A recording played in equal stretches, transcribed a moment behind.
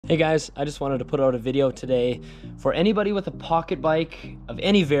Hey guys, I just wanted to put out a video today for anybody with a pocket bike of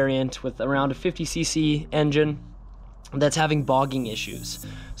any variant with around a 50cc engine that's having bogging issues.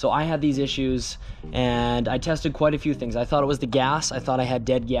 So I had these issues and I tested quite a few things. I thought it was the gas. I thought I had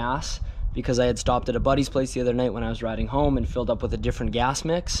dead gas because I had stopped at a buddy's place the other night when I was riding home and filled up with a different gas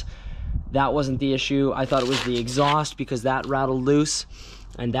mix. That wasn't the issue. I thought it was the exhaust because that rattled loose,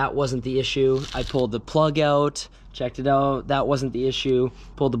 and that wasn't the issue. I pulled the plug out, checked it out. That wasn't the issue.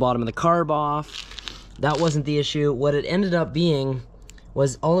 Pulled the bottom of the carb off. That wasn't the issue. What it ended up being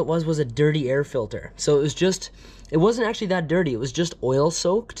was, all it was a dirty air filter. So it wasn't actually that dirty. It was just oil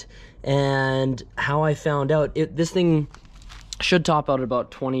soaked. And how I found out, this thing should top out at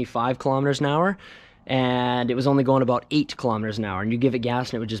about 25 kilometers an hour. And it was only going about 8 kilometers an hour, and you give it gas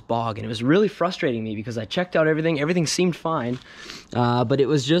and it would just bog. And it was really frustrating me because I checked out everything seemed fine, but it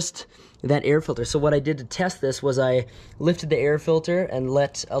was just that air filter. So what I did to test this was I lifted the air filter and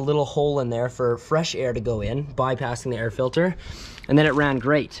let a little hole in there for fresh air to go in, bypassing the air filter, and then it ran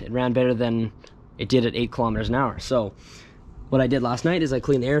great. It ran better than it did at 8 kilometers an hour. So what I did last night is I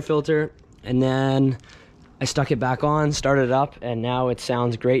cleaned the air filter, and then I stuck it back on, started it up, and now it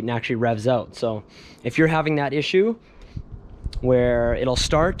sounds great and actually revs out. So if you're having that issue where it'll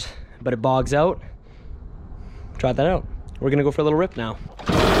start, but it bogs out, try that out. We're gonna go for a little rip now.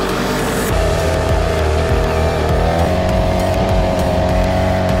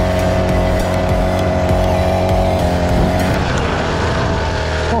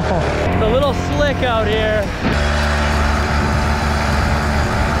 It's a little slick out here.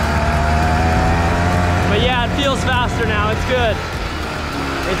 But yeah, it feels faster now. It's good.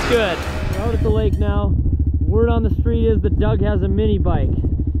 It's good. We're out at the lake now. Word on the street is that Doug has a mini bike.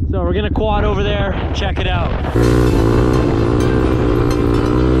 So we're gonna quad over there and check it out.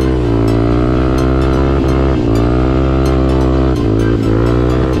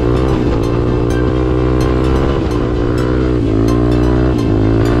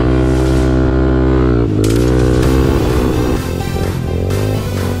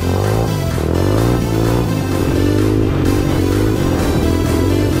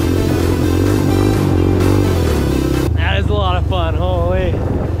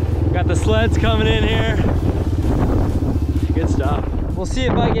 The sleds coming in here. Good stuff. We'll see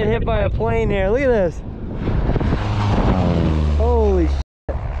if I get hit by a plane here. Look at this. Holy shit.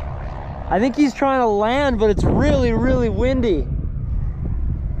 I think he's trying to land, but it's really, really windy.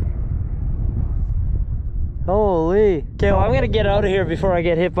 Holy. Okay, well, I'm gonna get out of here before I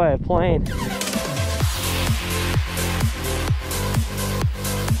get hit by a plane.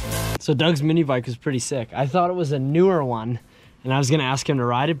 So Doug's mini bike is pretty sick. I thought it was a newer one, and I was gonna ask him to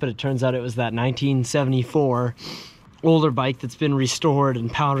ride it, but it turns out it was that 1974 older bike that's been restored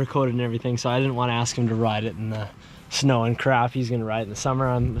and powder coated and everything, so I didn't want to ask him to ride it in the snow and crap. He's gonna ride it in the summer,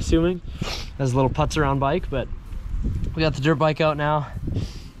 I'm assuming. Has a little putz around bike, but we got the dirt bike out now,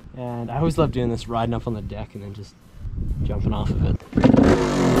 and I always love doing this, riding up on the deck and then just jumping off of it.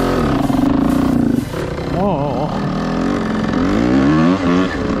 Oh.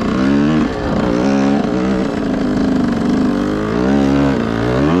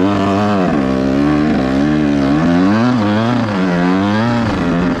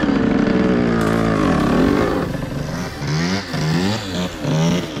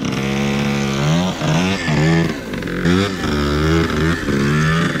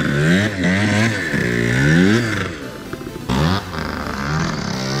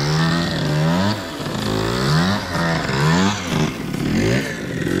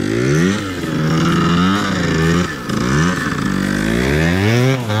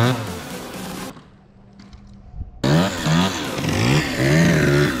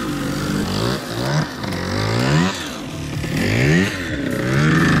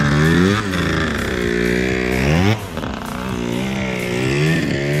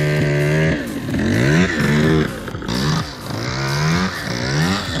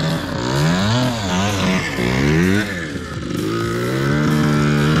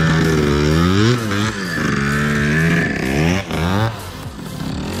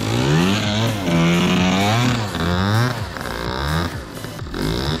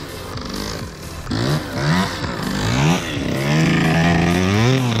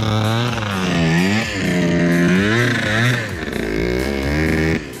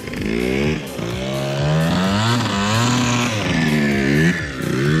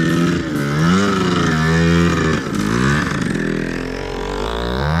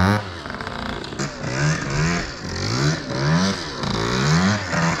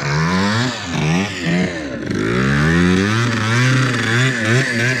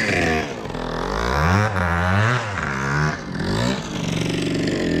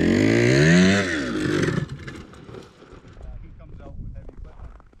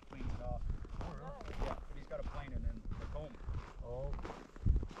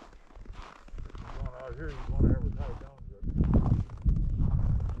 here. You want